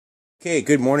Okay,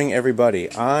 good morning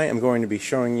everybody. I am going to be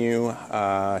showing you,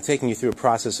 taking you through a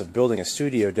process of building a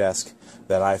studio desk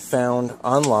that I found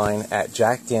online at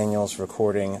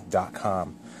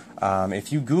jackdanielsrecording.com.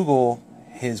 If you Google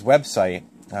his website,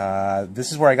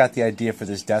 this is where I got the idea for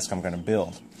this desk I'm going to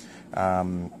build.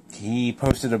 He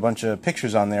posted a bunch of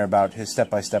pictures on there about his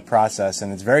step-by-step process,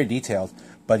 and it's very detailed,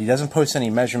 but he doesn't post any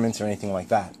measurements or anything like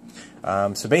that.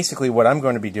 So basically what I'm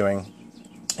going to be doing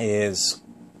is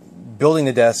building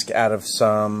the desk out of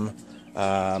some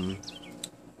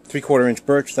 3/4 inch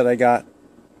birch that I got.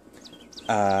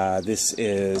 This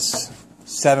is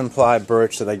 7-ply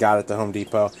birch that I got at the Home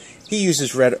Depot. He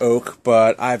uses red oak,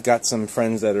 but I've got some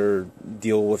friends that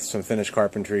deal with some finished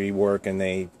carpentry work, and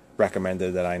they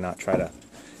recommended that I not try to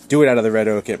do it out of the red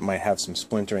oak. It might have some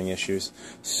splintering issues.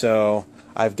 So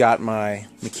I've got my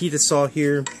Makita saw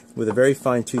here with a very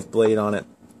fine tooth blade on it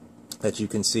that you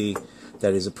can see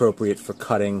that is appropriate for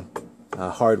cutting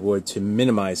hardwood to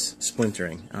minimize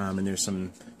splintering. And there's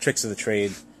some tricks of the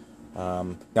trade.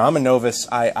 Now I'm a novice.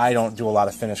 I don't do a lot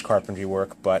of finished carpentry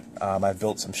work, but I've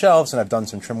built some shelves and I've done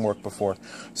some trim work before.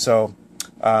 So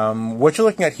what you're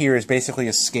looking at here is basically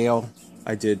a scale.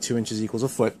 I did 2 inches equals a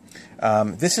foot.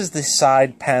 This is the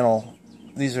side panel.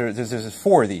 There's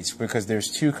 4 of these because there's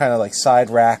 2 kind of like side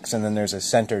racks, and then there's a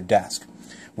center desk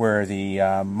where the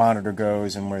monitor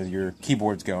goes and where your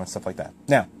keyboards go and stuff like that.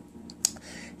 Now,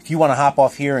 if you want to hop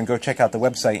off here and go check out the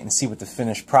website and see what the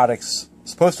finished product's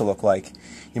supposed to look like,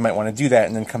 you might want to do that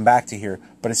and then come back to here.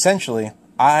 But essentially,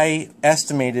 I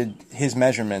estimated his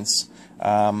measurements.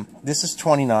 This is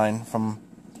 29 from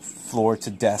floor to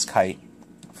desk height,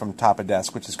 from top of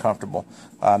desk, which is comfortable.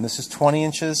 This is 20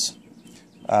 inches.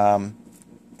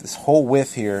 This whole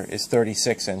width here is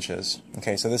 36 inches.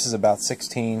 Okay, so this is about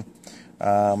 16,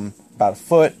 about a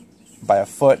foot by a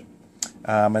foot.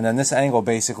 And then this angle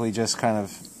basically just kind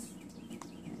of,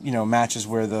 matches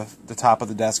where the top of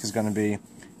the desk is going to be,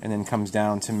 and then comes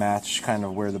down to match kind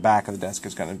of where the back of the desk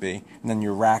is going to be. And then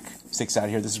your rack sticks out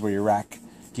here. This is where your rack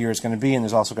gear is going to be, and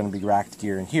there's also going to be racked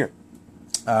gear in here.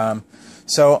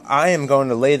 So I am going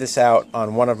to lay this out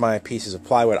on one of my pieces of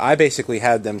plywood. I basically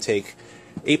had them take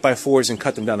 8x4s and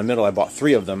cut them down the middle. I bought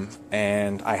 3 of them,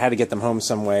 and I had to get them home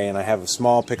some way, and I have a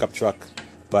small pickup truck,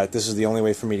 but this is the only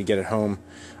way for me to get it home.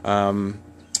 But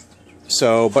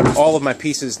all of my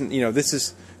pieces,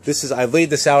 I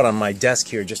laid this out on my desk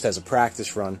here just as a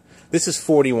practice run. This is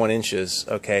 41 inches,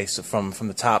 okay, so from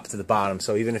the top to the bottom.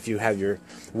 So even if you have your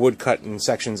wood cut in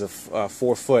sections of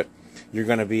 4 foot, you're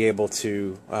going to be able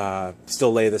to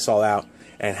still lay this all out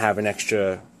and have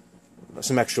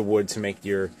some extra wood to make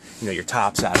your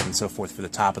tops out of and so forth for the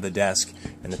top of the desk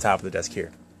and the top of the desk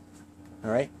here. All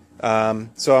right.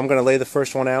 So I'm going to lay the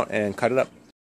first one out and cut it up.